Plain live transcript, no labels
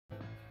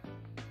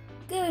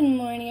Good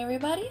morning,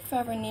 everybody.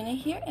 ForeverNenaa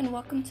here, and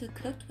welcome to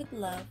Cooked with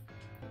Love.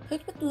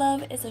 Cooked with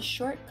Love is a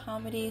short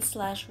comedy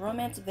 /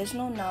 romance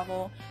visual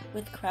novel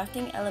with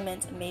crafting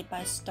elements made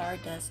by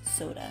Stardust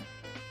Soda.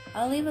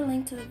 I'll leave a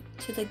link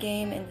to the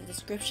game in the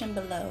description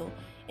below.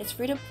 It's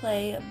free to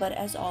play, but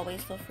as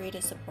always, feel free to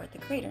support the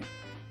creator.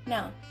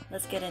 Now,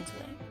 let's get into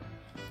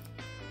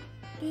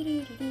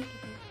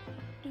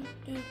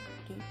it.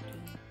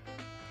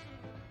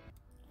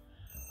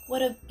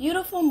 What a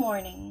beautiful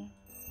morning.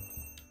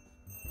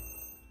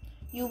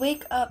 You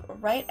wake up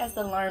right as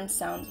the alarm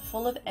sounds,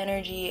 full of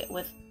energy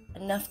with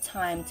enough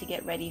time to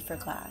get ready for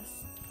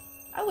class.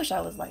 I wish I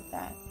was like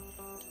that.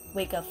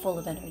 Wake up full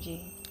of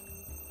energy.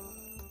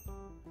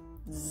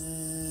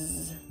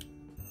 Zzz.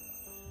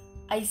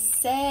 I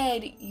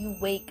said you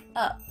wake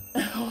up.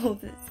 Oh,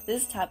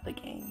 this type of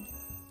game.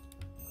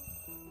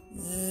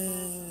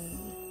 Zzz.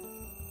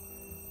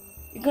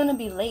 You're gonna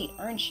be late,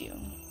 aren't you?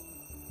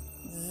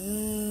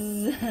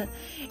 Zzz.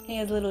 He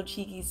has a little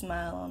cheeky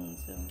smile on him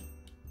too.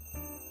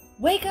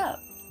 Wake up!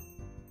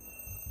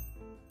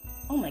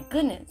 Oh my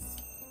goodness.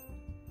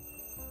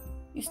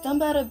 You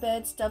stumble out of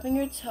bed, stubbing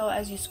your toe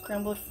as you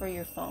scrambled for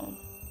your phone.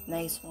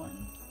 Nice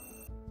one.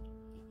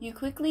 You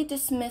quickly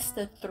dismiss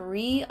the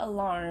 3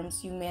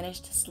 alarms you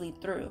managed to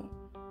sleep through.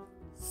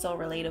 So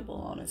relatable,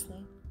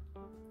 honestly.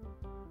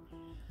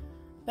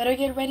 Better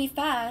get ready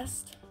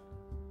fast.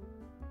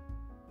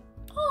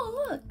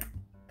 Oh, look!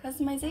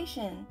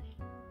 Customization.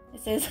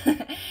 It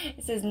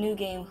says new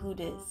game, who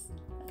dis?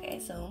 Okay,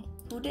 so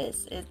who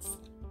dis? It's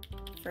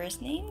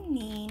first name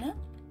Nina,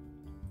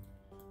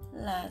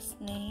 last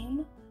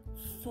name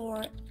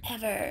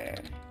Forever,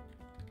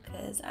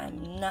 because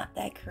I'm not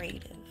that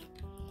creative.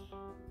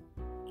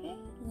 Okay,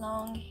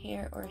 long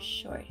hair or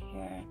short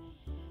hair?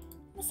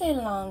 Let's say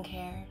long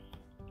hair,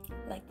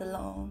 like the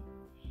long.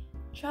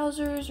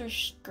 Trousers or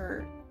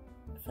skirt?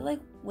 I feel like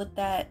with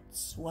that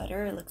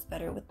sweater, it looks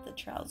better with the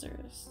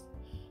trousers.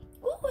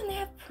 Ooh, and they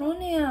have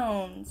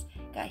pronouns.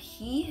 Got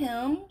he,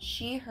 him,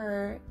 she,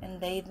 her, and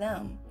they,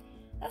 them.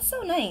 That's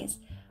so nice.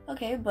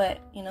 Okay,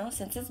 but,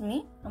 since it's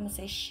me, I'm gonna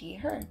say she,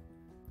 her.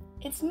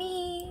 It's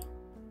me.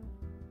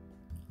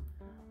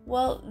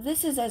 Well,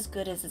 this is as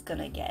good as it's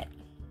gonna get.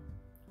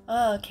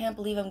 Oh, I can't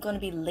believe I'm gonna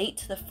be late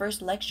to the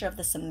first lecture of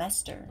the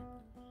semester.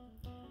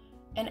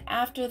 And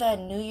after that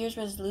New Year's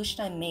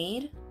resolution I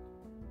made,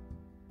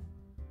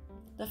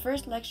 the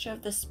first lecture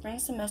of the spring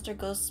semester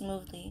goes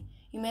smoothly.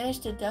 You manage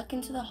to duck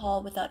into the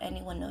hall without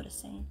anyone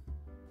noticing.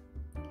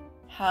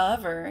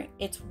 However,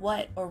 it's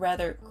what, or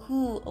rather,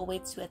 who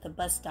awaits you at the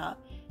bus stop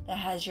that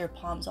has your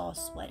palms all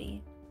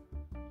sweaty?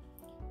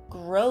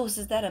 Gross,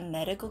 is that a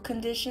medical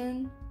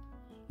condition?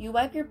 You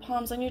wipe your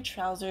palms on your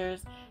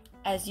trousers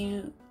as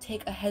you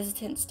take a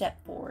hesitant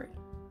step forward.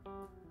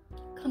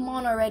 Come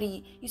on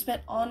already, you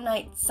spent all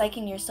night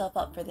psyching yourself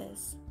up for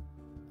this.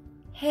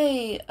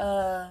 Hey,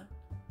 your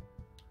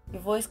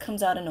voice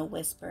comes out in a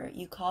whisper.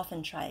 You cough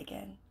and try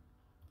again.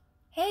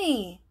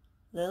 Hey,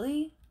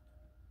 Lily?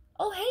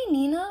 Oh, hey,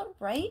 Nina,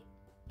 right?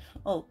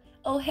 Oh,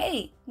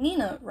 hey,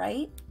 Nina,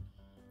 right?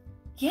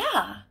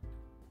 Yeah.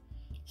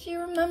 She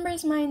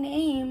remembers my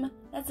name.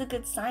 That's a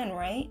good sign,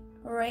 right?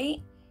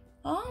 Right?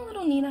 Oh,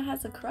 little Nina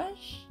has a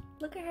crush.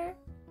 Look at her.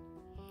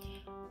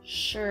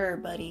 Sure,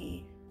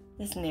 buddy.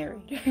 This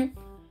narrator.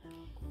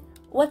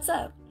 What's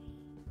up?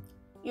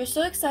 You're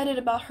so excited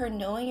about her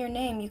knowing your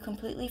name, you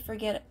completely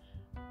forget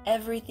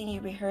everything you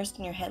rehearsed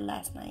in your head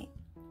last night.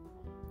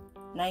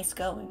 Nice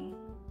going.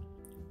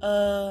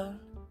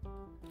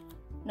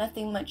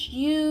 Nothing much.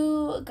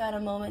 You got a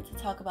moment to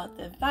talk about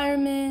the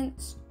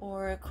environment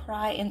or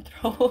cry and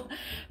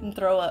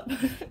throw up.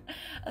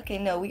 Okay,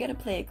 no, we gotta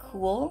play it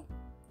cool,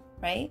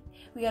 right?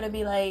 We gotta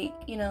be like,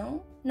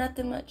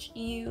 nothing much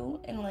you,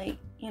 and like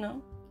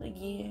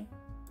yeah.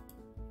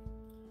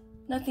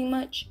 Nothing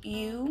much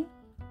you.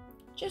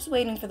 Just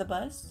waiting for the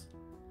bus.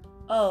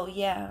 Oh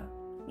yeah,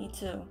 me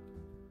too. ...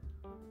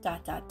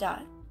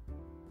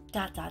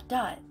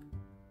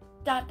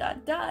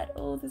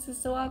 Oh, this is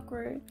so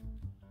awkward.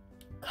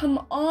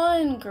 Come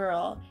on,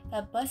 girl.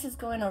 That bus is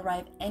going to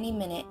arrive any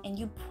minute, and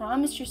you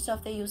promised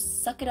yourself that you'll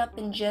suck it up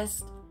and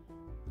just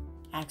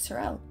ask her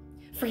out.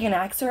 Freaking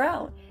ask her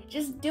out.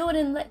 Just do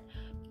it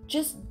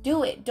just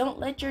do it. Don't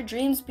let your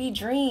dreams be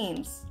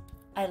dreams.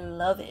 I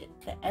love it.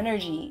 The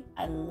energy.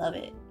 I love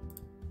it.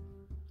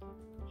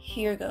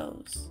 Here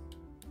goes.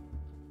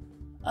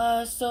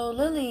 So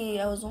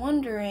Lily, I was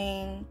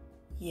wondering,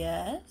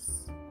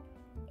 yes?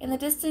 In the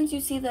distance,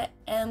 you see the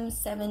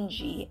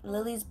M7G,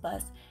 Lily's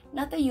bus.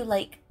 Not that you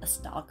like a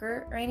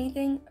stalker or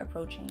anything,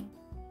 approaching.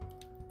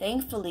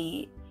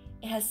 Thankfully,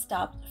 it has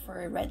stopped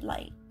for a red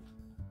light.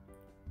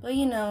 But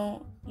you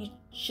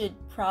should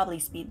probably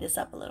speed this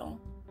up a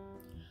little.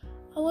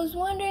 I was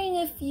wondering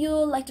if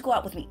you'd like to go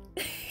out with me.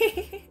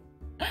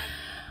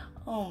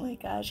 Oh my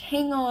gosh,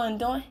 hang on,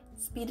 don't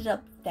speed it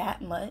up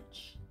that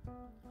much.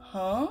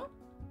 Huh?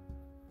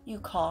 You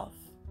cough.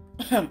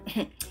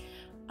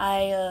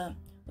 I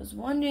was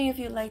wondering if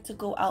you'd like to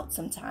go out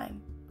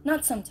sometime.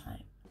 Not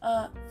sometime.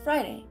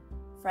 Friday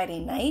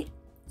night,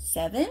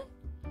 7?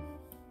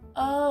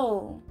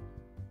 Oh,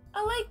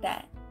 I like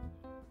that.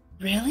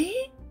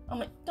 Really? Oh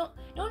my,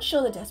 don't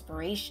show the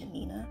desperation,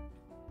 Nina.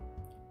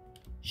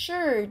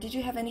 Sure, did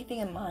you have anything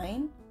in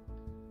mind?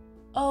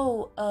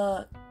 Oh,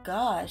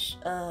 gosh,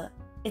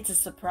 it's a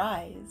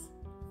surprise.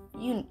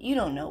 You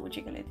don't know what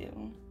you're gonna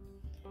do.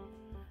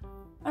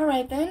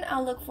 Alright then,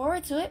 I'll look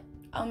forward to it.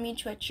 I'll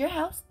meet you at your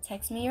house.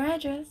 Text me your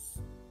address.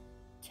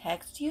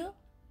 Text you?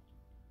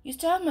 You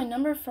still have my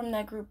number from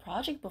that group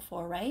project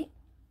before, right?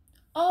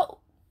 Oh,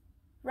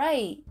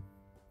 right.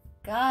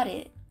 Got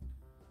it.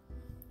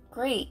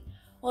 Great.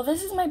 Well,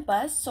 this is my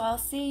bus, so I'll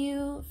see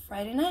you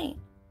Friday night.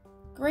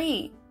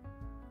 Great.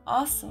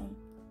 Awesome.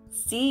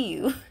 See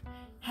you.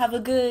 Have a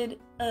good,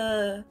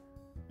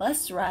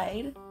 bus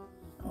ride.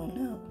 Oh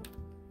no.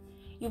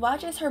 You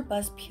watch as her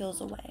bus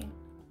peels away.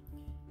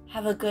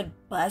 Have a good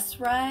bus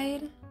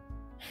ride?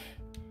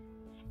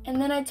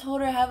 And then I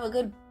told her have a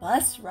good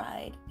bus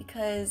ride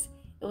because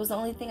it was the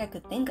only thing I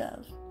could think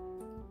of.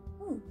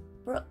 Ooh,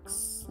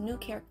 Brooks, new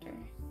character.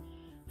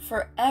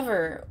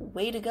 Forever,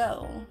 way to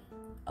go.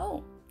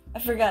 Oh, I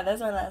forgot,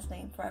 that's my last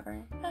name,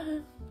 Forever.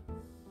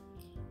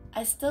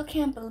 I still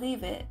can't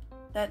believe it.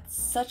 That's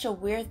such a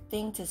weird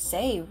thing to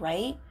say,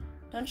 right?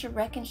 Don't you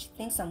reckon she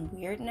thinks I'm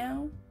weird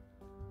now?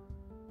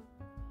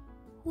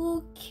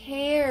 Who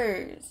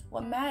cares?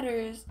 What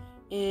matters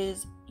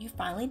is you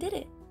finally did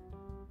it.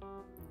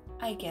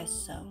 I guess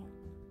so.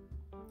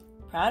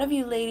 Proud of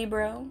you, lady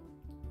bro.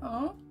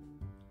 Aw.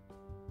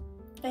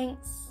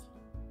 Thanks.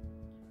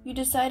 You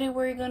decided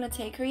where you're gonna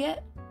take her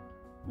yet?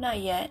 Not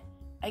yet.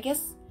 I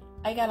guess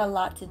I got a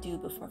lot to do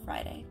before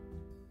Friday.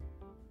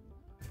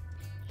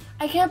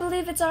 I can't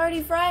believe it's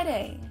already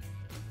Friday.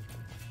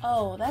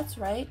 Oh, that's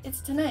right.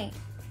 It's tonight.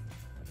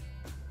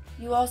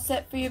 You all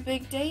set for your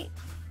big date?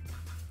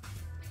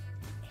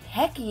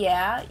 Heck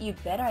yeah, you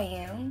bet I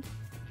am.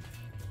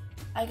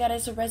 I got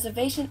us a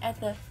reservation at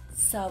the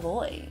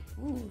Savoy.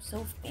 Ooh,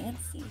 so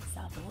fancy,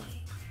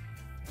 Savoy.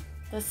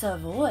 The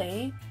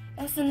Savoy?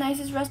 That's the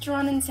nicest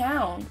restaurant in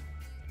town.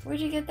 Where'd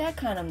you get that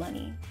kind of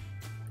money?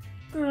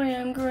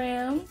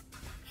 Graham.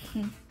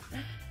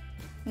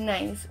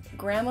 Nice.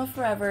 Grandma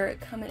Forever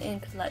coming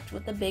in clutch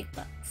with the big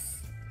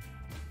bucks.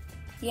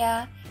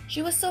 Yeah,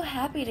 she was so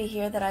happy to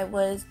hear that I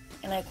was,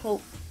 and I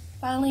quote,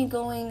 finally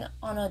going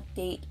on a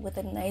date with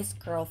a nice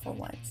girl for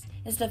once,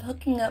 instead of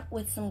hooking up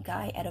with some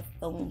guy at a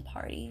phone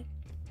party.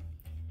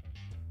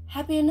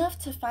 Happy enough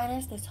to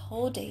finance this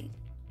whole date.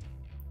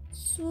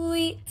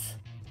 Sweet.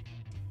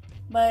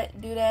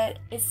 But, dudette,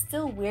 it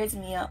still weirds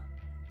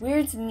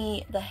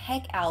me the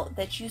heck out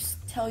that you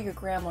tell your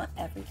grandma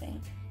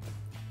everything.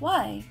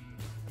 Why?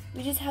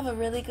 We just have a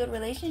really good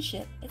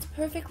relationship. It's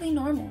perfectly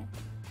normal.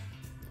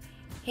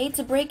 Hate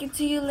to break it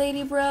to you,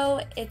 lady bro,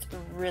 it's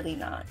really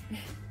not.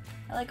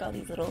 I like all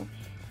these little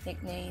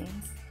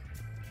nicknames.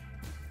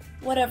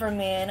 Whatever,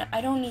 man.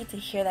 I don't need to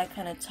hear that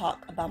kind of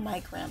talk about my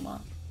grandma.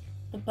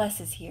 The bus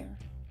is here.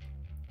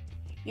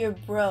 Your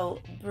bro,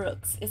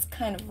 Brooks, is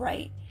kind of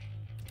right.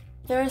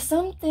 There are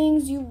some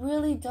things you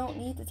really don't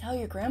need to tell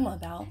your grandma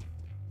about.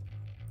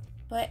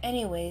 But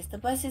anyways, the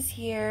bus is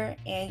here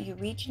and you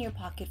reach in your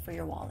pocket for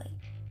your wallet.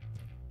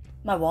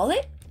 My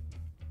wallet?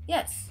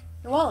 Yes,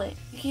 your wallet.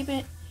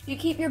 You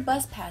keep your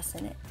bus pass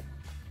in it.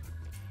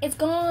 It's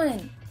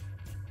gone.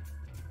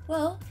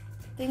 Well,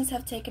 things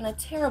have taken a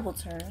terrible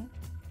turn.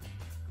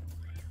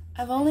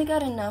 I've only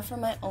got enough for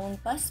my own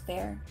bus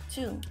fare,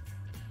 too.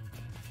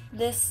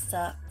 This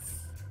sucks.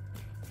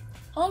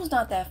 Home's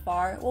not that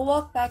far. We'll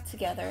walk back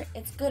together.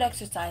 It's good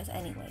exercise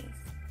anyways.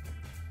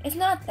 It's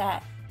not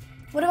that.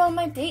 What about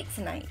my date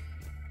tonight?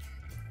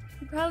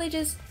 You probably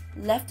just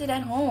left it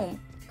at home.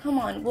 Come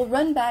on, we'll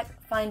run back,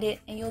 find it,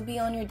 and you'll be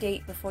on your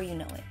date before you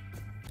know it.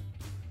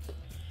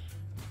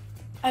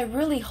 I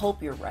really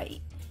hope you're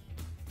right.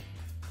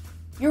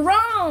 You're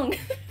wrong!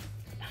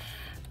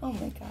 Oh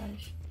my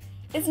gosh.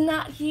 It's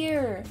not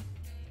here.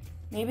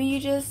 Maybe you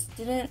just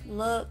didn't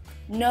look.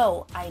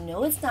 No, I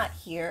know it's not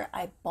here.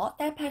 I bought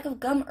that pack of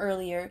gum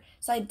earlier,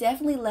 so I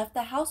definitely left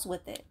the house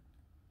with it.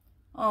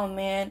 Oh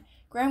man,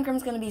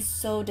 Gram's gonna be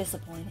so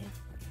disappointed.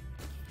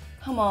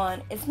 Come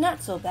on, it's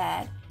not so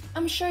bad.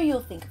 I'm sure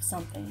you'll think of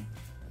something.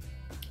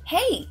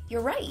 Hey,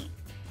 you're right.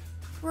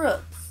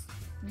 Brooks,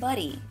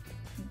 buddy,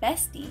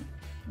 bestie,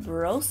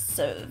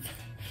 brosive.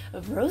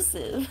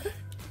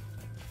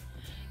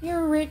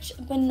 Your rich,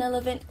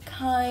 benevolent,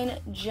 kind,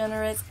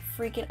 generous,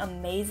 freaking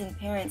amazing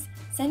parents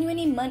send you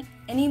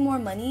any more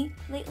money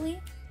lately?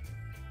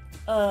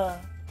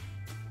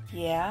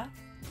 Yeah.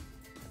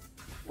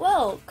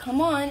 Well,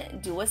 come on,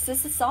 do a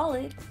sis a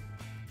solid.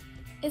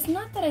 It's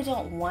not that I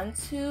don't want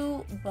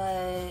to,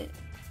 but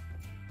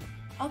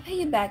I'll pay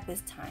you back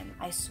this time,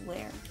 I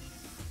swear.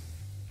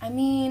 I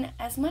mean,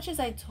 as much as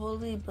I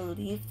totally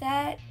believe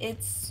that,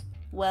 it's,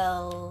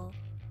 well,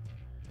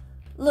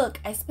 look,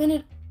 I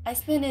spent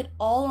it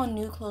all on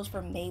new clothes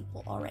for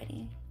Maple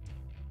already.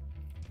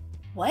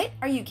 What?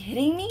 Are you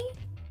kidding me?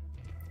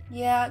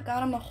 Yeah,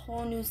 got him a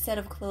whole new set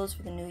of clothes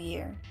for the new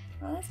year.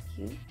 Oh, that's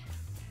cute.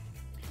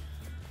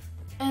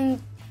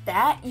 And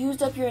that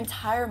used up your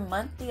entire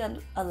monthly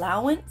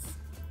allowance?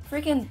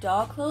 Freaking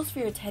dog clothes for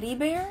your teddy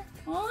bear?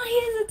 Oh, he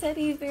has a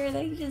teddy bear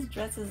that he just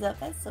dresses up.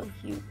 That's so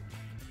cute.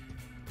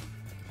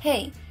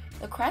 Hey,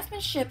 the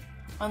craftsmanship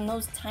on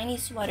those tiny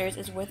sweaters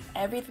is worth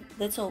every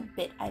little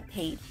bit I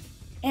paid.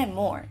 And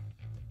more.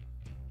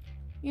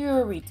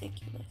 You're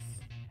ridiculous.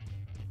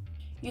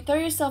 You throw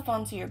yourself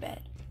onto your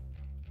bed.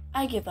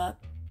 I give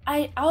up.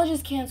 I'll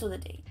just cancel the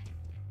date.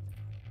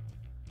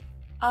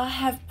 I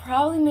have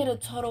probably made a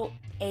total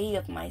A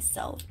of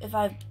myself if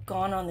I've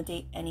gone on the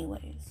date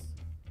anyways.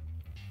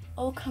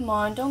 Oh, come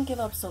on, don't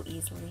give up so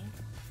easily.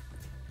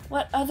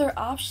 What other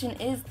option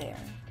is there?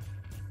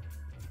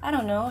 I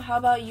don't know, how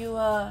about you,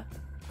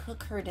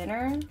 cook her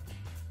dinner?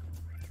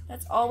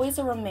 That's always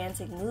a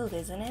romantic move,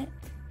 isn't it?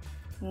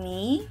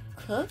 Me?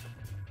 Cook?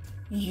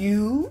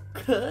 You?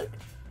 Cook? ...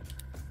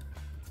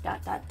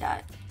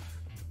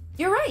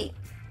 You're right.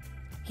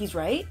 He's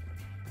right?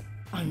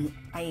 I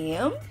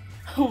am?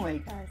 Oh my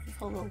gosh, this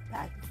whole little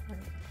back and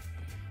forth.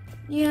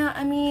 Yeah,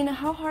 I mean,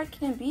 how hard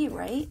can it be,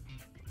 right?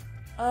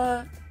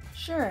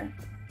 Sure.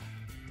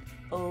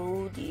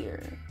 Oh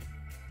dear.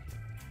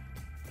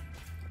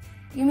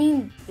 You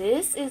mean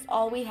this is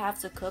all we have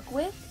to cook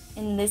with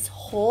in this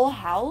whole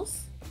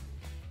house?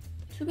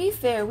 To be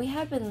fair, we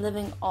have been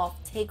living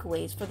off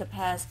takeaways for the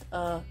past,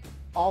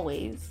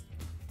 always.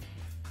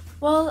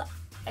 Well,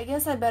 I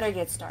guess I better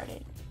get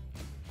started.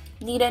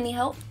 Need any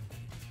help?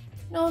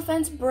 No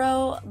offense,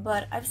 bro,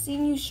 but I've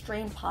seen you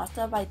strain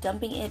pasta by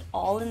dumping it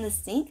all in the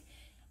sink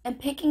and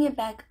picking it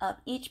back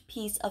up each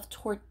piece of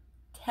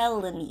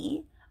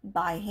tortellini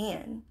by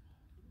hand.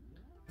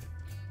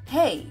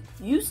 Hey,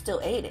 you still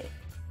ate it. ...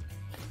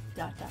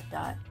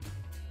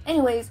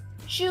 Anyways,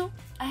 shoo,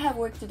 I have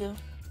work to do.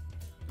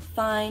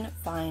 Fine,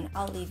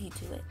 I'll leave you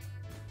to it.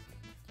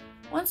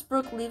 Once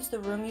Brooke leaves the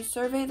room, you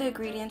survey the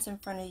ingredients in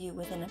front of you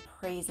with an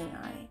appraising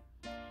eye.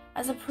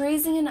 As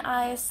appraising an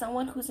eye as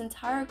someone whose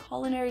entire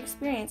culinary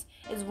experience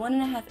is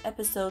 1.5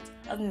 episodes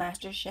of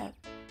MasterChef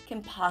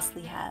can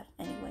possibly have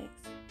anyways.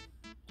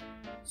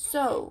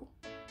 So,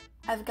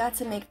 I've got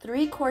to make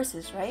 3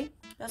 courses, right?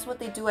 That's what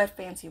they do at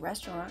fancy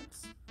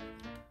restaurants.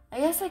 I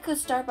guess I could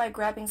start by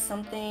grabbing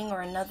something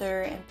or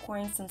another and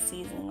pouring some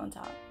seasoning on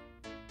top.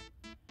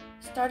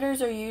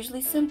 Starters are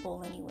usually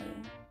simple anyway.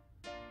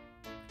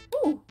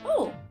 Ooh,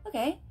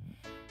 okay.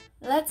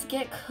 Let's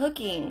get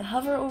cooking.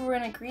 Hover over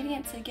an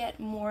ingredient to get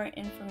more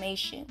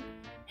information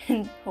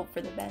and hope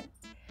for the best.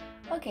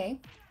 Okay,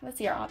 let's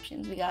see our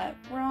options. We got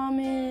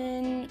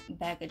ramen,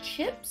 bag of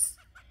chips,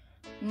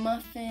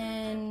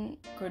 muffin,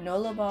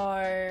 granola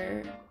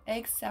bar,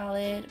 egg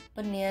salad,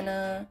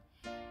 banana,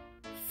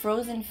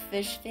 frozen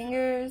fish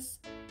fingers,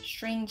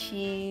 string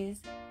cheese,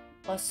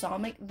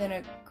 balsamic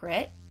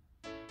vinaigrette.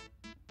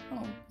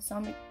 Oh,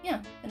 balsamic,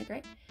 yeah,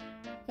 vinaigrette.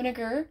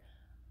 Vinegar,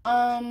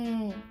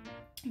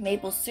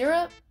 maple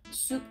syrup,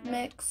 soup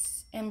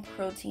mix, and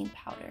protein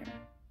powder.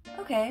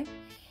 Okay,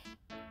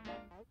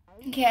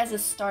 as a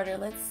starter,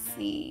 let's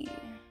see.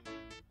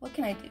 What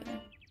can I do?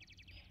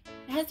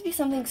 It has to be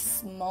something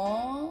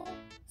small.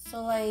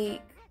 So,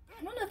 like,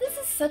 I don't know, this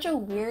is such a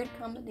weird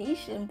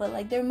combination, but,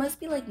 like, there must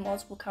be, like,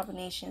 multiple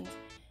combinations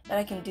that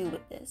I can do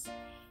with this.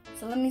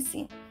 So, let me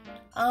see.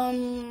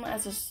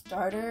 As a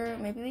starter,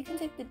 maybe we can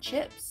take the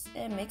chips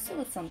and mix it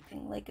with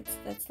something. Like,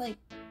 that's like,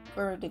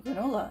 for the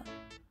granola.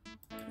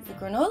 The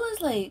granola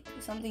is like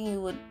something you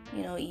would,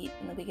 eat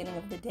in the beginning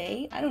of the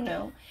day. I don't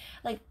know.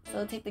 Like,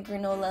 so take the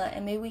granola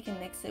and maybe we can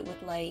mix it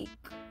with like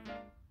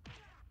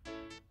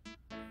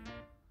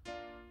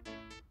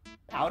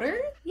powder?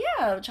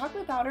 Yeah,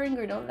 chocolate powder and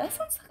granola. That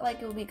sounds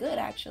like it would be good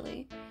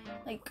actually.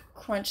 Like,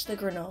 crunch the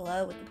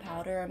granola with the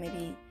powder, or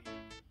maybe,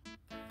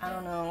 I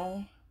don't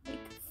know, like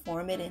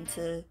form it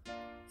into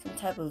some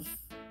type of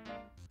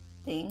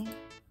thing.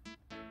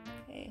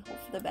 Okay, hope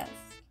for the best.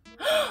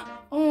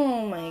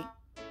 Oh my,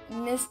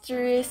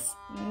 mysterious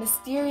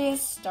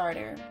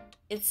starter.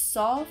 It's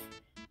soft,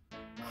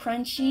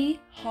 crunchy,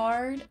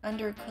 hard,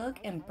 undercooked,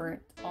 and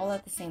burnt all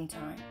at the same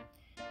time.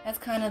 That's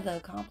kind of the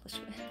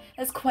accomplishment.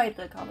 That's quite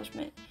the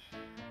accomplishment.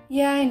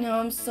 Yeah, I know,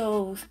 I'm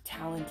so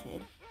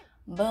talented.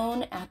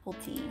 Bone apple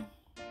tea.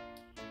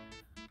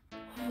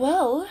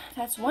 Well,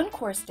 that's one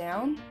course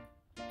down.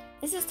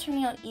 This is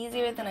turning out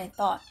easier than I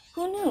thought.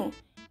 Who knew?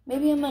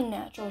 Maybe I'm a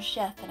natural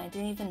chef and I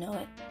didn't even know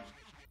it.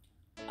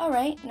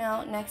 Alright,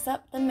 now next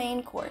up, the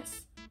main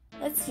course.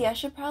 Let's see, I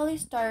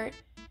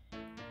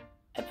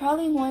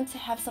probably want to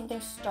have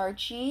something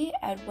starchy,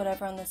 add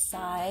whatever on the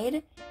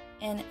side,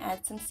 and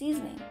add some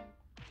seasoning.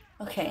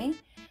 Okay,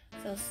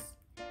 so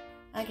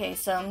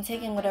I'm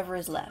taking whatever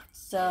is left.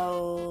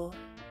 So,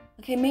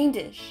 okay, main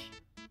dish.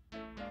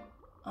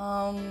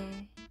 I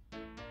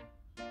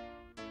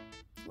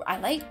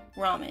like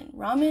ramen.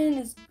 Ramen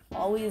is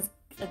always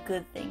a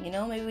good thing,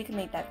 Maybe we can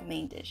make that the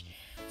main dish.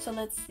 So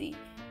let's see.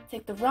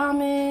 Take the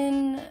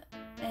ramen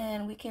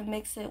and we can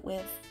mix it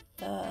with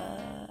the,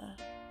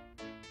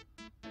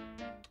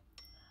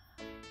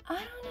 I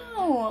don't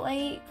know,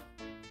 like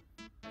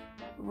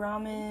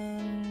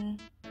ramen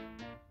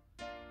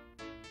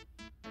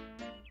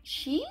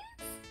cheese?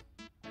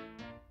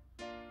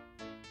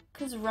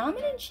 Because This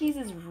ramen and cheese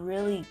is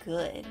really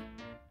good.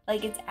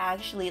 Like, it's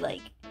actually,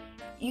 like,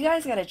 you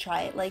guys gotta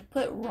try it. Like,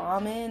 put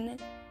ramen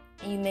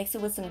and you mix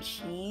it with some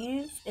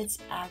cheese. It's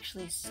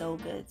actually so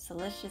good. So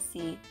let's just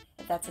see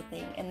if that's a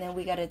thing. And then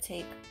we gotta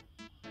take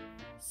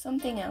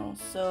something else.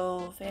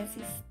 So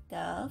fancy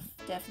stuff.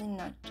 Definitely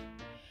not.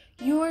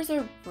 Yours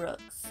are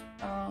Brooks.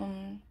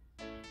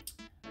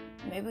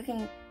 Maybe we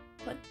can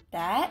put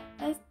that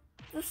as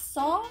the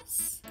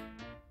sauce.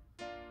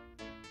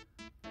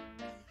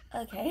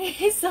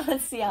 Okay, so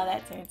let's see how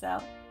that turns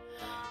out.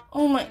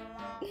 Oh my,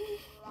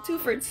 2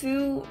 for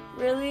 2,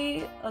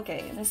 really?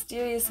 Okay,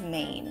 mysterious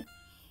main.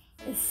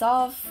 It's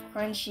soft,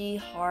 crunchy,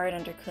 hard,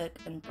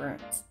 undercooked, and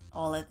burnt,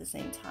 all at the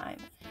same time.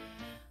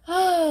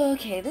 Oh,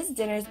 okay, this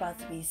dinner is about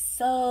to be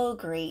so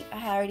great.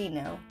 I already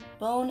know.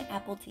 Bone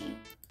apple tea.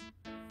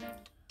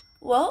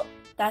 Well,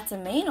 that's a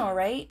main, all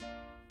right.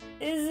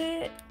 Is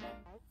it?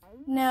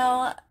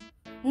 Now,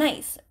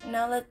 nice.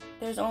 Now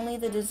there's only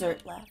the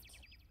dessert left.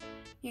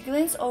 You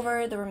glance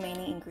over the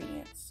remaining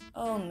ingredients.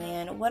 Oh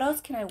man, what else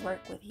can I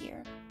work with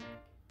here?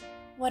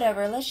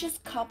 Whatever, let's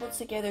just cobble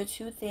together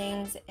 2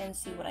 things and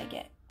see what I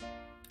get.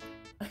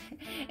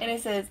 And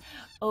it says,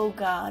 oh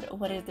god,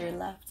 what is there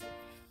left?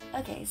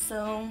 Okay,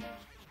 so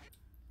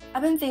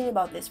I've been thinking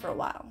about this for a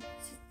while.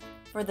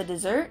 For the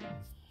dessert,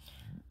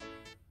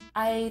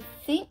 I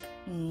think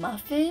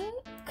muffin,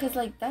 because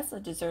like that's a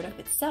dessert of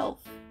itself.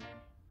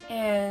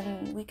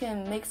 And we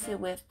can mix it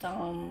with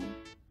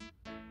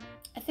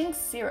I think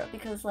syrup,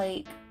 because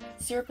like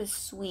syrup is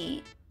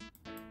sweet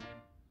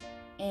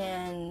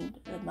and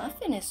the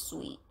muffin is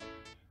sweet.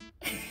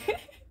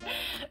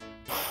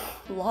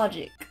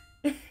 Logic.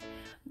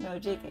 No,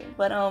 JK.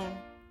 But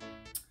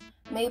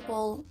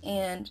maple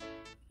and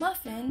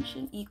muffin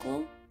should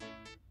equal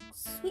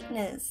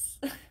sweetness.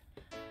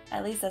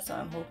 At least that's what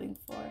I'm hoping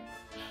for.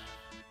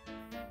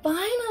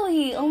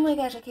 Finally! Oh my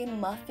gosh, okay,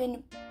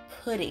 muffin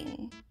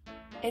pudding.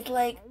 It's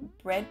like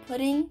bread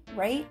pudding,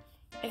 right?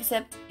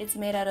 Except it's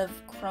made out of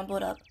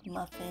crumbled up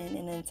muffin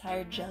and an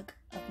entire jug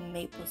of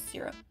maple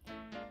syrup.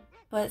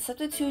 But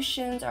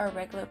substitutions are a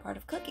regular part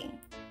of cooking.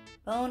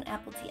 Bone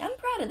apple tea. I'm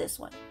proud of this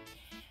one.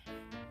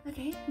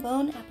 Okay,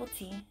 bone apple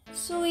tea.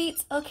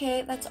 Sweet.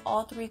 Okay, that's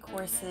all 3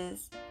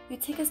 courses. You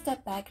take a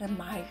step back and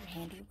admire your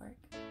handiwork.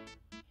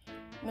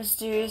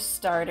 Mysterious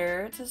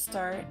starter to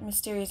start,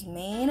 mysterious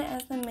main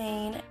as the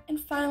main, and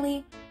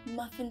finally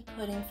muffin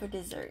pudding for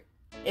dessert.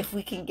 If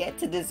we can get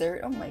to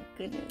dessert, oh my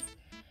goodness.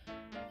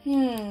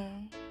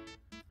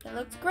 That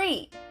looks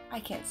great.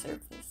 I can't serve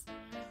this.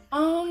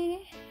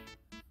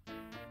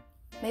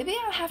 Maybe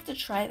I'll have to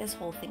try this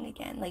whole thing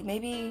again. Like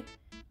maybe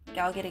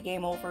I'll get a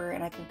game over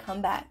and I can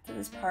come back to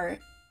this part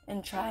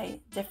and try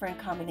different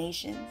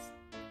combinations.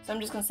 So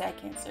I'm just gonna say I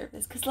can't serve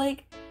this because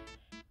like,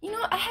 you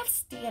know, I have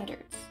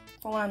standards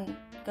for what I'm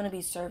gonna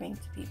be serving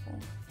to people.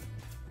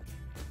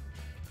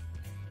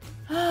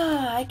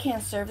 I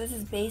can't serve. This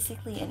is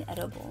basically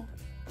inedible.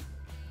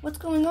 What's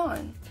going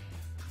on?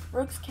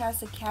 Brooks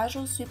casts a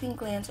casual sweeping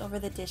glance over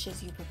the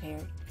dishes you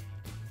prepared.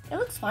 It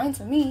looks fine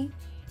to me.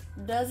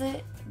 Does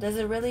it? Does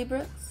it really,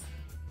 Brooks?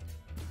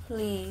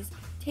 Please,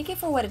 take it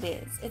for what it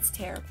is. It's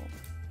terrible.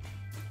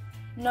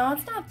 No,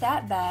 it's not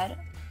that bad.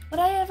 Would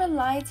I ever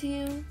lie to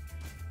you? ...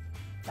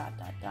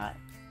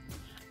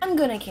 I'm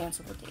gonna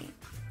cancel the date.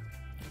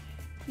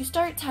 You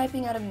start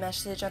typing out a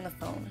message on the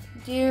phone.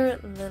 Dear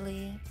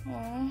Lily.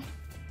 Aww.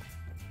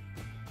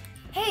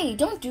 Hey,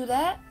 don't do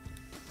that.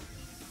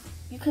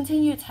 You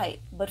continue to type,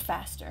 but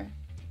faster.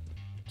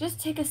 Just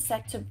take a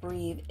sec to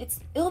breathe.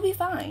 It'll be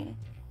fine.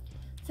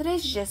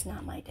 Today's just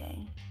not my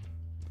day.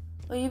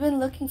 But you've been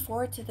looking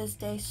forward to this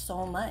day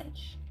so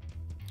much.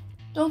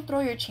 Don't throw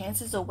your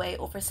chances away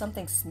over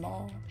something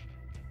small.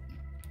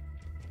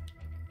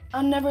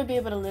 I'll never be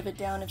able to live it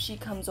down if she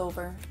comes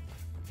over.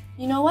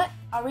 You know what?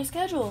 I'll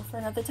reschedule for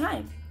another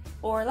time.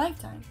 Or a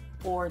lifetime.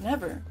 Or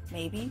never,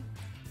 maybe. ...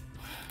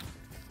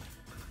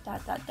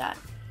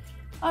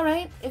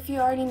 Alright, if you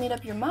already made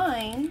up your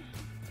mind,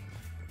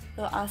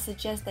 though I'll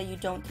suggest that you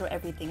don't throw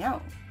everything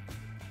out.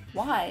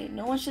 Why?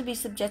 No one should be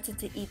subjected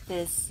to eat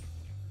this.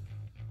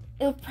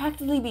 It'll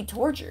practically be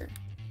torture.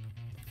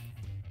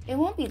 It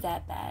won't be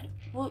that bad.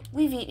 Well,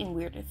 we've eaten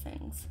weirder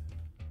things.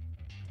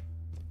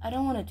 I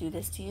don't want to do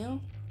this to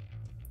you.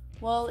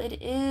 Well,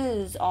 it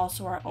is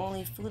also our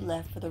only food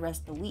left for the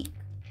rest of the week.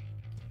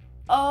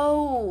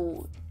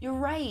 Oh, you're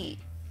right.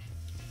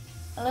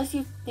 Unless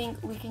you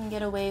think we can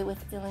get away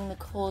with stealing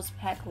Nicole's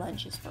packed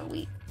lunches for a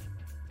week.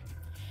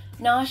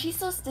 Nah, she's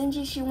so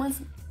stingy, she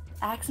once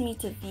asked me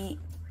to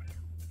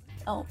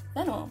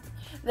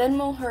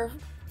Venmo her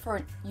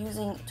for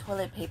using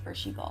toilet paper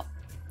she bought.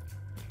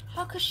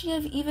 How could she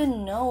have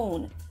even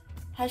known?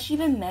 Has she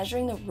been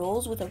measuring the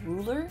rolls with a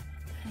ruler?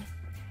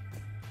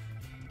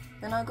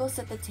 Then I'll go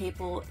set the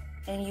table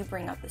and you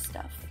bring out the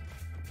stuff.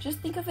 Just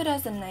think of it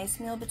as a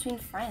nice meal between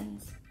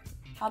friends.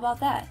 How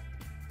about that?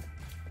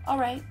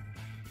 Alright.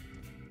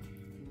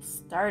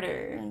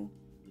 Starter.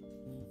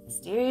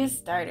 Mysterious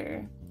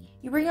starter.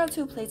 You bring out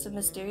 2 plates of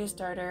mysterious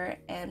starter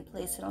and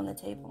place it on the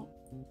table.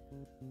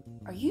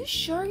 Are you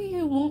sure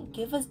you won't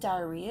give us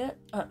diarrhea?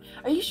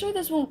 Are you sure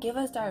this won't give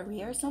us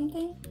diarrhea or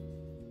something?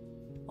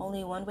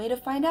 Only one way to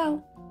find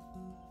out.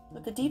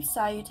 With a deep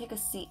sigh, you take a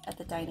seat at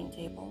the dining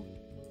table.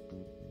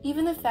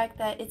 Even the fact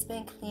that it's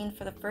been cleaned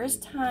for the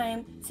first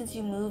time since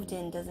you moved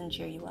in doesn't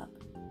cheer you up.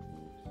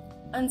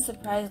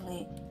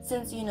 Unsurprisingly,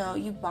 since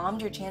you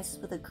bombed your chances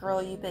with a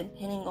girl you've been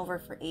pinning over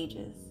for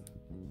ages.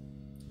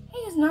 Hey,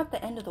 it's not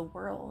the end of the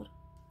world.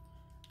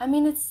 I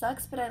mean, it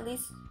sucks, but at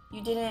least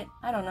you didn't,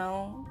 I don't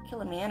know,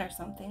 kill a man or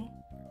something.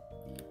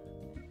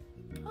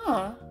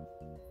 Huh.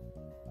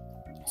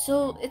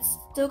 So it's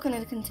still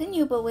gonna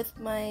continue, but with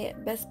my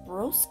best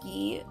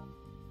broski,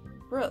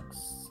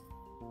 Brooks.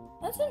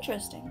 That's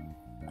interesting.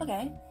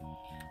 Okay.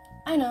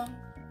 I know.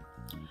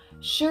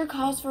 Sure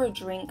calls for a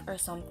drink or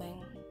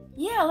something.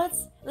 Yeah,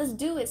 let's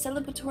do it.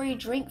 Celebratory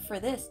drink for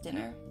this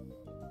dinner.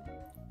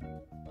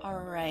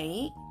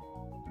 Alright.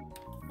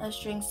 Let's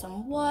drink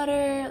some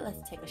water,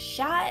 let's take a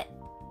shot,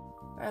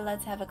 or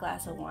let's have a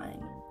glass of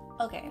wine.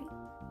 Okay.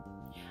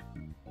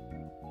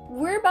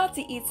 We're about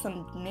to eat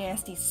some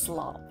nasty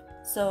slop.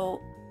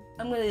 So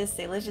I'm gonna just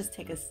say, let's just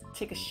take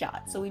a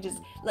shot. So we just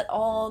let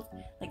all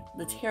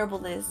the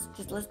terribleness,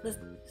 let's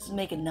just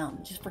make it numb.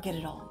 Just forget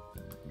it all.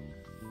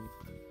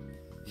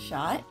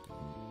 Shot.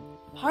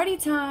 Party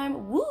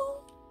time. Woo!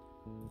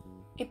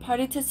 A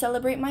party to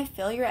celebrate my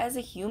failure as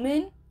a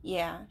human?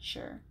 Yeah,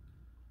 sure.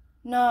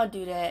 No,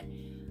 do that.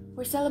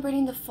 We're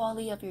celebrating the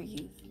folly of your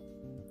youth.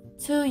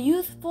 To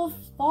youthful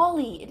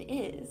folly it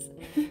is.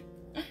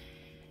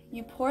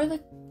 You pour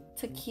the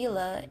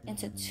tequila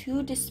into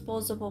 2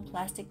 disposable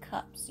plastic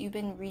cups you've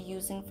been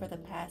reusing for the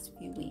past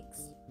few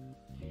weeks.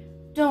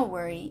 Don't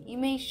worry, you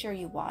made sure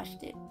you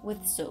washed it,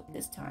 with soap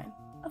this time.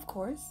 Of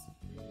course.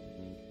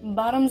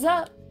 Bottoms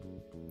up!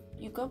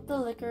 You gulp the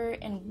liquor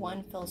in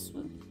one fell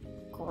swoop.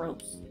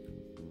 Gross.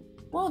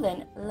 Well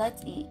then,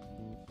 let's eat.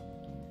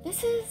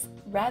 This is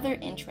rather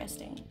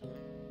interesting.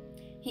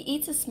 He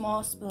eats a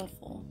small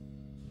spoonful.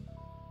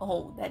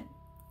 Oh, that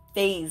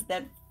face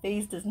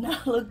does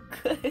not look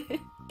good.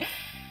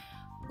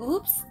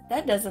 Oops,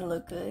 that doesn't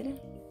look good.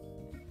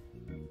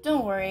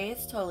 Don't worry,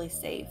 it's totally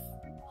safe.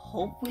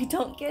 Hope we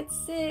don't get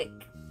sick.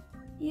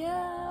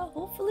 Yeah,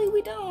 hopefully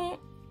we don't.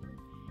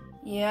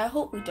 Yeah, I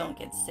hope we don't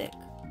get sick.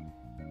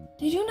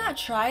 Did you not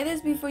try this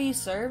before you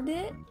served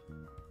it?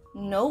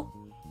 Nope,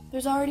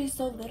 there's already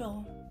so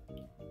little.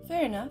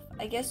 Fair enough,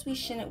 I guess we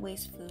shouldn't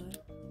waste food.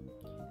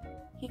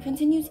 He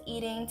continues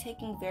eating,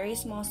 taking very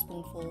small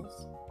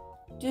spoonfuls.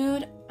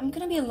 Dude, I'm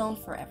gonna be alone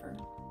forever.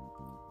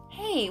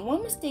 Hey,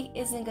 one mistake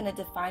isn't gonna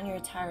define your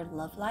entire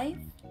love life.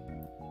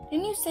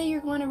 Didn't you say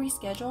you're going to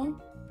reschedule?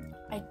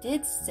 I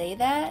did say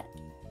that,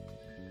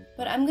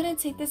 but I'm gonna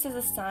take this as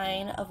a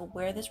sign of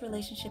where this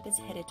relationship is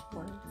headed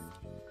towards.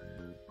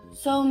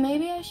 So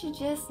maybe I should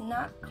just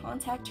not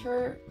contact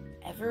her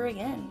ever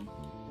again.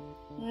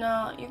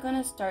 No, you're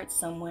gonna start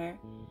somewhere.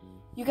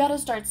 You gotta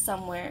start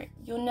somewhere.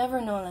 You'll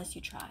never know unless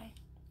you try.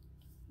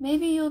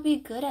 Maybe you'll be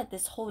good at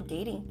this whole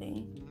dating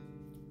thing.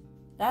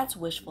 That's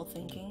wishful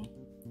thinking.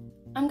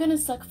 I'm gonna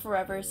suck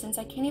forever since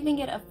I can't even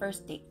get a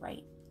first date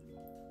right.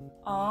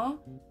 Aw,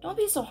 don't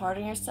be so hard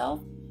on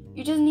yourself.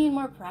 You just need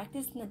more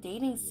practice in the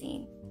dating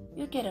scene.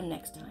 You'll get him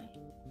next time.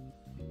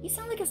 You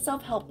sound like a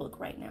self-help book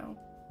right now.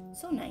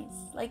 So nice.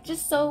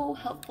 Just so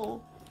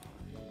helpful.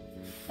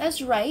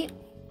 That's right.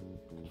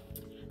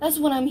 That's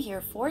what I'm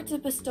here for, to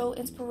bestow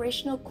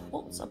inspirational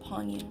quotes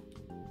upon you.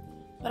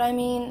 But I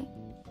mean,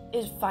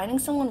 is finding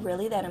someone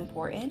really that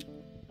important?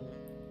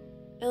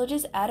 It'll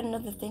just add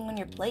another thing on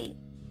your plate.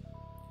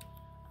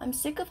 I'm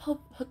sick of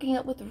hooking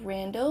up with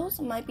randos.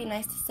 It might be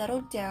nice to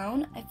settle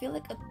down. I feel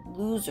like a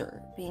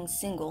loser being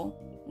single.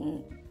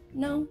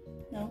 No.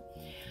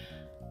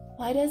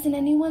 Why doesn't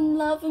anyone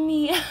love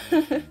me?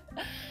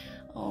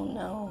 Oh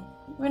no.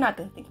 We're not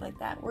gonna think like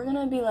that. We're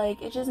gonna be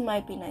like, it just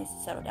might be nice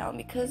to settle down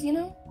because,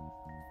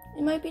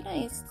 it might be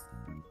nice.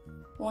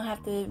 Won't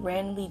have to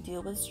randomly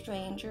deal with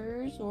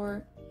strangers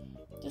or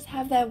just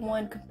have that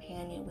one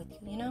companion with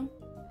you,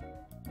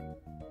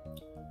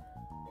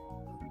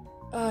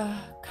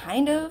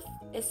 Kind of.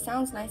 It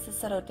sounds nice to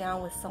settle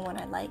down with someone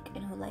I like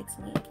and who likes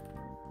me.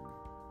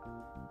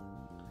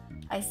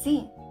 I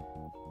see.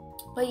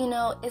 But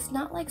it's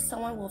not like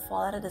someone will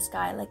fall out of the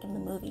sky like in the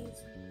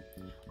movies.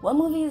 What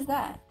movie is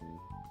that?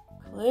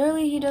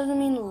 Clearly he doesn't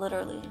mean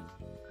literally.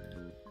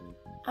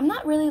 I'm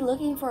not really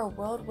looking for a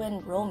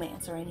whirlwind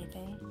romance or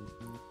anything.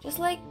 Just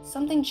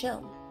something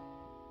chill.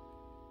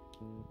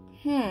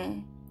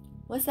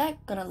 What's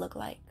that gonna look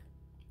like?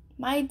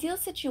 My ideal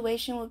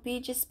situation would be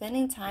just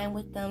spending time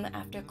with them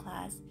after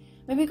class,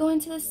 maybe going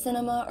to the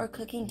cinema or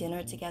cooking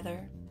dinner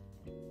together.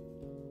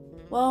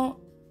 Well,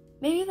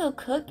 maybe they'll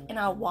cook and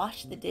I'll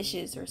wash the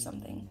dishes or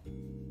something.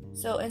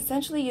 So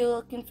essentially you're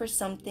looking for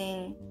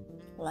something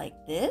like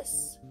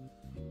this?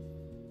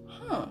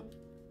 Huh.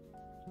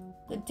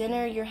 The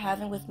dinner you're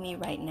having with me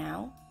right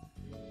now?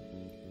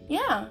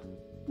 Yeah,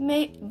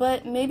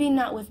 but maybe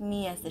not with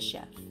me as the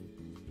chef.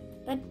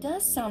 That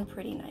does sound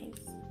pretty nice.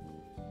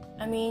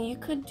 I mean, you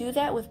could do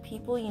that with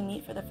people you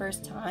meet for the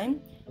first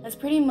time. That's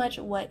pretty much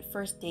what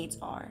first dates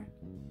are.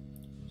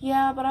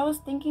 Yeah, but I was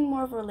thinking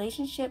more of a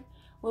relationship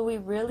where we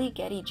really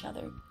get each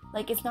other.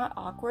 Like, it's not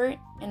awkward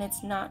and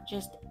it's not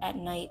just at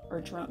night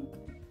or drunk.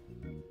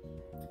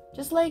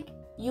 Just like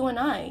you and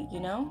I, you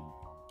know?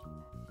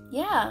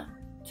 Yeah,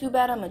 too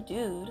bad I'm a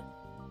dude.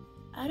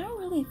 I don't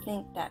really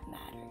think that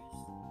matters.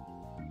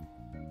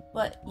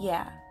 But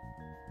yeah.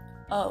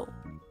 Oh,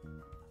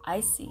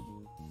 I see.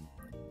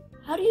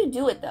 How do you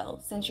do it though,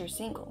 since you're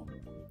single?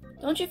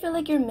 Don't you feel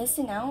like you're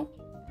missing out?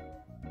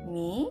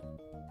 Me?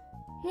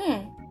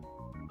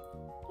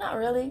 Not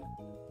really.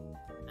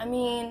 I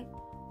mean,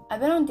 I've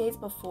been on dates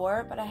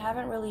before, but I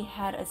haven't really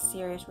had a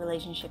serious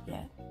relationship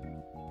yet.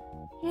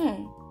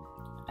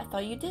 I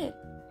thought you did.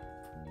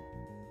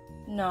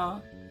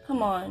 Nah,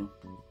 come on.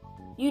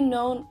 You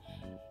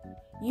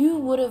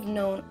would have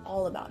known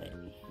all about it.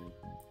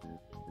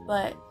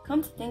 But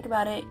come to think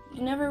about it,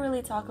 you never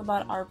really talk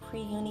about our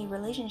pre-uni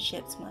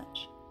relationships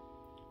much.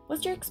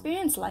 What's your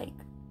experience like?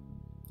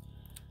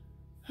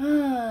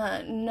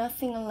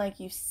 Nothing unlike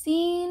you've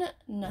seen,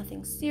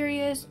 nothing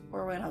serious,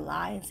 or we're gonna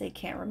lie and say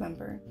can't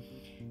remember.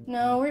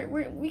 No,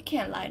 we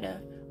can't lie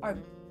to our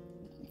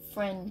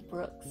friend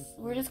Brooks.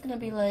 We're just gonna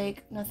be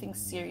like, nothing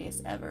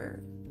serious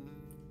ever.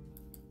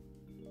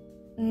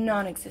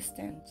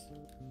 Non-existent.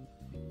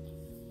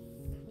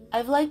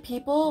 I've liked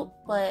people,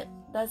 but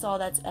that's all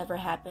that's ever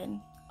happened.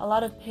 A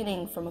lot of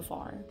pinning from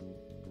afar.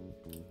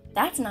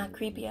 That's not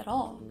creepy at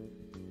all.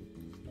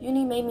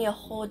 Uni made me a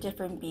whole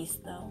different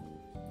beast though.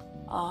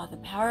 Ah, the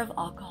power of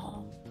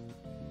alcohol.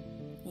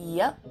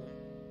 Yep.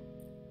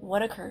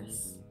 What a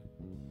curse.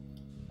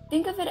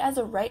 Think of it as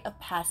a rite of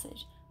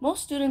passage.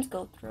 Most students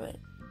go through it.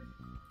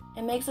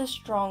 It makes us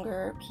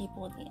stronger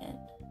people in the end.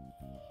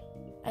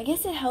 I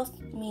guess it helps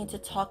me to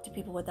talk to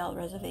people without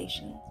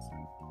reservations.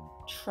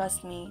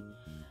 Trust me,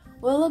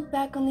 we'll look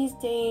back on these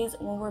days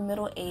when we're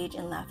middle-aged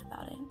and laugh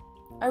about it.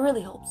 I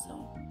really hope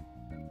so.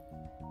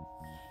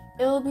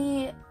 It'll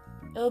be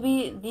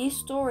these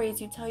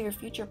stories you tell your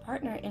future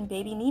partner in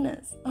Baby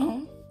Neena's.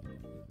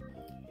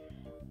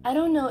 I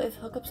don't know if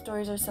hookup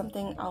stories are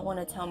something I want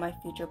to tell my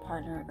future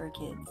partner or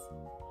kids.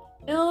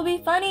 It'll be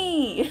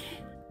funny!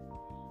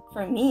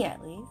 For me,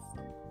 at least.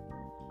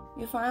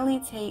 You finally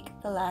take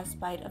the last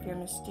bite of your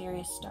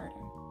mysterious starter.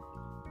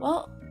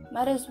 Well,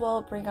 might as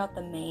well bring out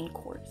the main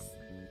course.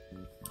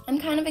 I'm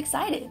kind of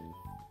excited.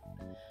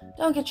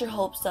 Don't get your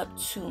hopes up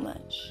too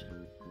much.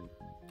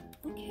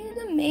 Okay,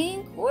 the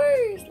main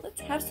course.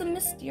 Let's have some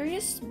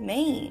mysterious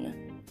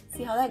main.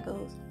 See how that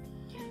goes.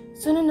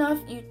 Soon enough,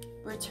 you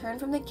return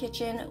from the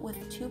kitchen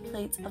with 2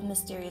 plates of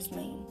mysterious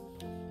main.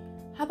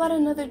 How about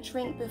another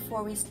drink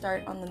before we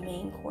start on the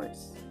main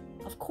course?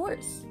 Of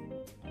course.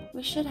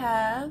 We should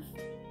have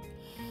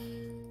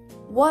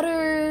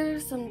water,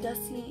 some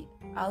dusty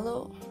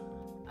alco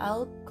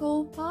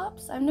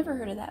pops. I've never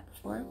heard of that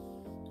before.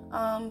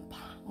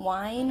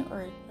 Wine,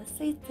 or let's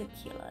say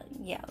tequila.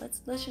 Yeah,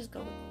 let's just go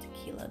with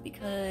tequila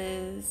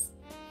because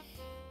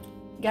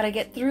gotta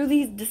get through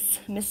these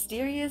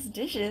mysterious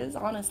dishes,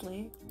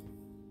 honestly.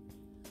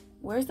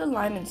 Where's the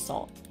lime and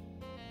salt?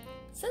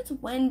 Since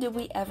when did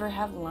we ever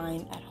have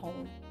lime at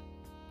home?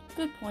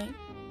 Good point.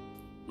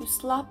 You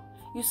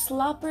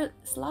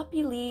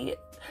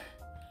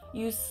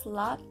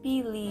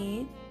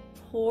sloppily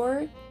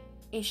pour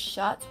a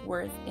shot's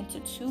worth into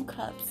 2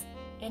 cups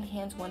and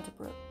hands one to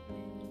Brooke.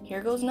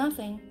 Here goes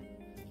nothing.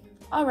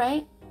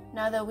 Alright,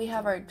 now that we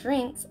have our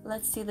drinks,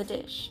 let's see the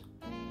dish.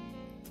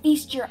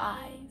 Feast your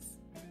eyes.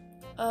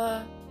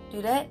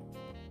 Dudette,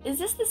 is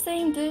this the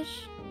same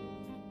dish?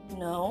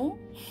 No.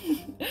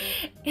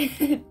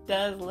 It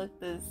does look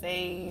the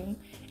same.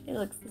 It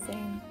looks the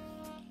same.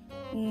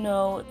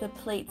 No, the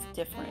plate's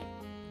different.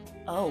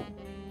 Oh,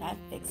 that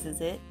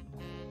fixes it.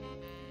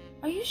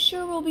 Are you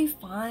sure we'll be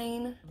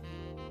fine?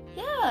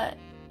 Yeah,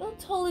 it'll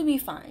totally be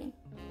fine.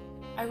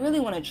 I really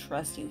want to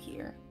trust you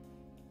here.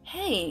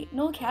 Hey,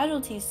 no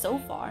casualties so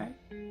far.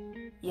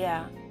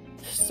 Yeah,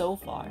 so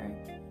far.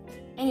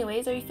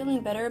 Anyways, are you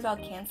feeling better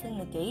about canceling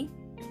the date?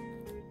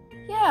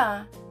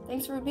 Yeah,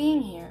 thanks for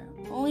being here.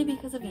 Only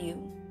because of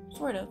you.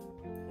 Sort of.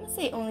 I'm gonna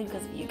say only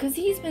because of you, because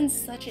he's been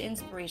such an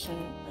inspiration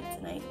like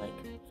tonight, like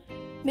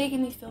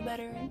making me feel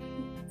better and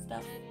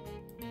stuff.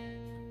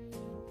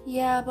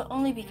 Yeah, but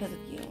only because of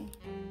you.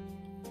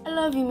 I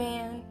love you,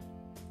 man.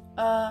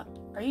 Are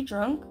you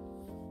drunk?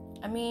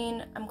 I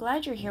mean, I'm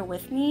glad you're here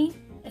with me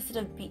instead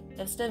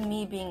of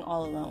me being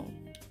all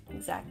alone.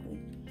 Exactly.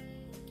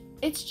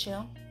 It's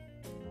chill.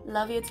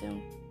 Love you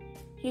too.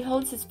 He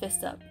holds his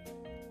fist up.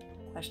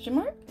 Question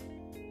mark?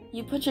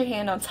 You put your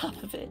hand on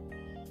top of it.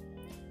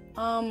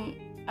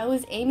 I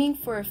was aiming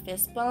for a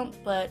fist bump,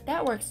 but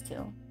that works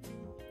too.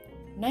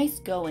 Nice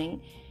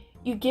going.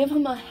 You give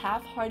him a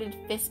half-hearted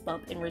fist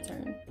bump in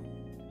return.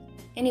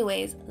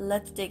 Anyways,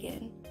 let's dig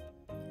in.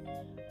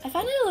 I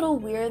find it a little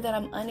weird that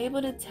I'm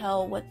unable to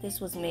tell what this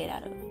was made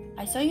out of.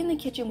 I saw you in the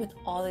kitchen with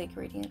all the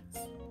ingredients.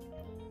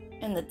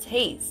 And the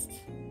taste.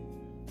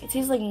 It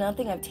tastes like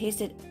nothing I've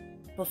tasted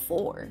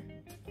before.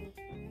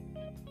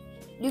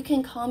 You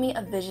can call me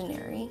a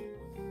visionary.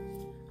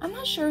 I'm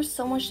not sure if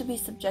someone should be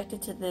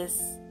subjected to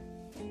this.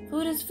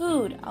 Food is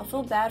food. I'll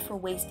feel bad for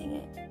wasting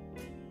it.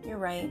 You're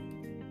right.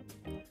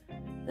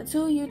 The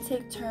two of you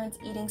take turns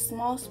eating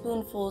small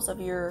spoonfuls of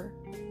your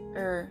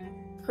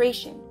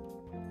creation.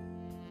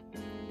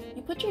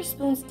 You put your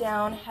spoons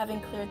down,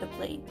 having cleared the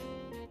plate.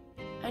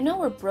 I know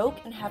we're broke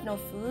and have no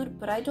food,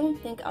 but I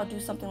don't think I'll do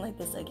something like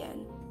this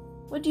again.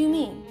 What do you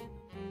mean?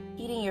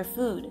 Eating your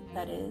food,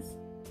 that is.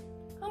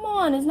 Come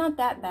on, it's not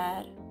that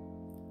bad.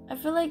 I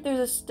feel like there's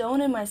a stone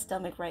in my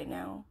stomach right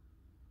now.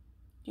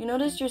 Do you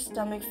notice your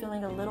stomach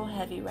feeling a little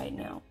heavy right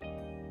now?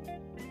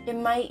 It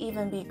might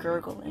even be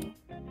gurgling.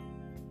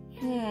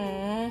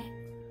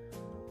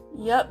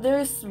 Yep,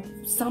 there's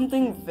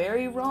something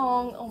very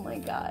wrong. Oh my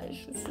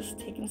gosh, this is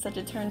taking such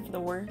a turn for the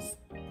worse.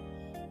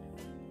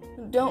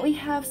 Don't we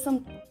have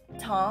some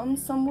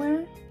Toms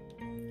somewhere?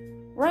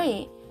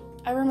 Right,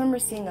 I remember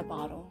seeing a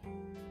bottle.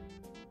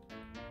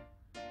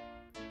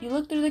 You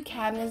look through the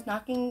cabinets,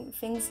 knocking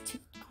things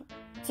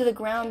to the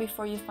ground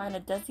before you find a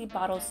dusty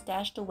bottle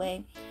stashed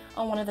away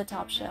on one of the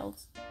top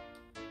shelves.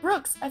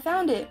 Brooks, I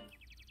found it!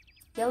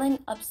 Yelling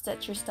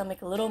upsets your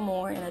stomach a little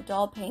more, and a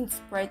dull pain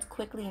spreads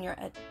quickly in your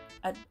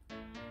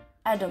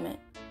abdomen.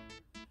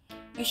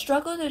 You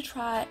struggle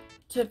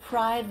to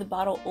pry the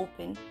bottle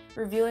open,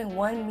 revealing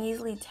one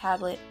measly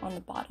tablet on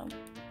the bottom.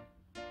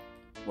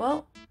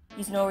 Well,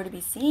 he's nowhere to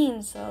be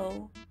seen,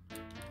 so...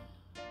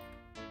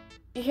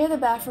 You hear the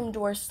bathroom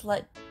door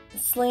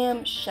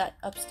slam shut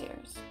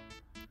upstairs.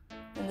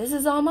 And this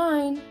is all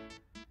mine.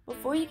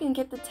 Before you can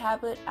get the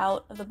tablet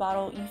out of the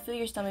bottle, you feel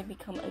your stomach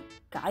become a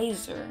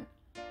geyser.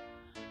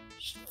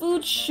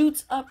 Food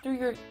shoots up through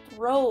your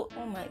throat,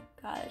 oh my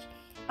gosh,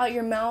 out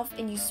your mouth,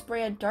 and you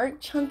spray a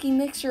dark, chunky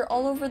mixture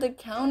all over the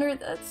counter.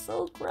 That's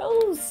so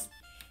gross.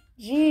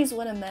 Jeez,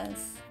 what a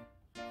mess.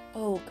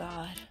 Oh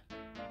God.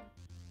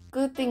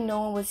 Good thing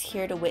no one was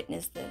here to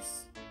witness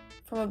this.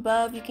 From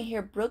above, you can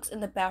hear Brooks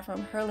in the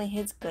bathroom hurling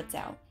his guts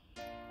out.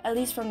 At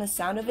least from the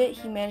sound of it,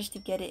 he managed to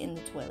get it in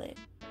the toilet.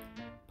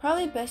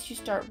 Probably best you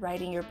start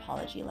writing your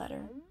apology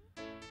letter.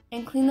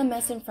 And clean the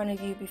mess in front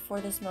of you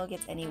before the smell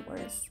gets any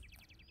worse.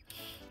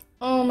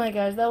 Oh my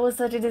gosh, that was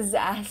such a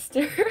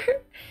disaster.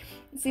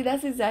 See,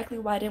 that's exactly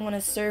why I didn't want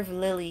to serve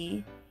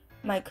Lily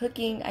my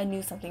cooking. I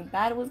knew something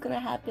bad was going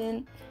to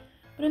happen.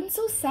 But I'm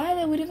so sad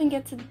that we didn't even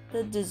get to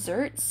the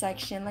dessert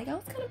section. Like, I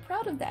was kind of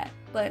proud of that.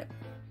 But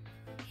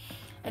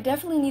I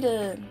definitely need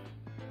to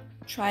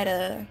try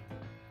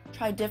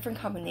different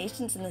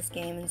combinations in this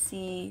game and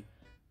see...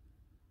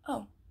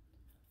 Oh,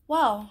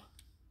 wow,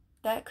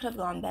 that could have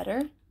gone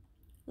better.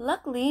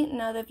 Luckily,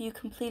 now that you've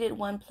completed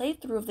one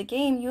playthrough of the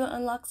game, you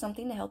unlock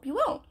something to help you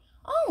out.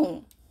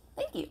 Oh,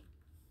 thank you.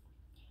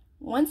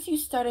 Once you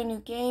start a new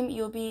game,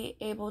 you'll be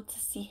able to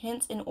see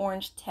hints in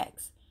orange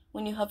text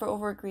when you hover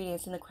over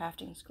ingredients in the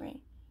crafting screen.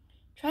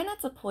 Try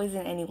not to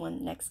poison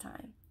anyone next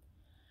time.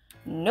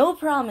 No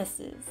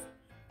promises.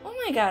 Oh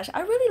my gosh,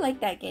 I really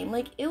liked that game.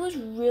 Like, it was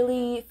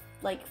really,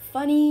 like,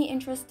 funny,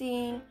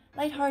 interesting,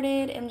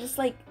 lighthearted, and just,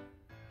 like,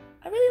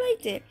 I really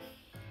liked it.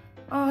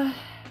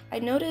 I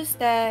noticed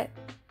that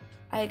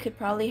I could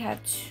probably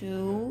have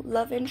two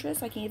love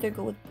interests. I can either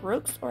go with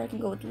Brooks or I can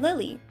go with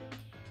Lily.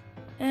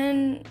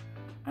 And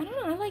I don't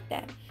know, I like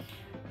that.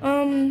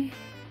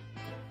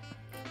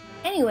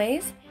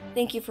 Anyways,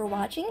 thank you for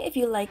watching. If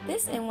you like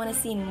this and want to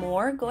see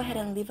more, go ahead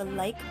and leave a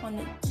like on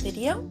the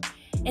video.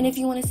 And if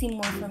you want to see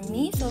more from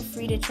me, feel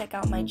free to check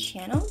out my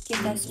channel.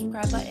 Give that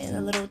subscribe button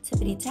a little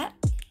tippity tap.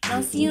 And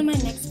I'll see you in my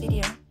next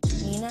video.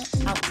 Nina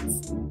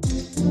out.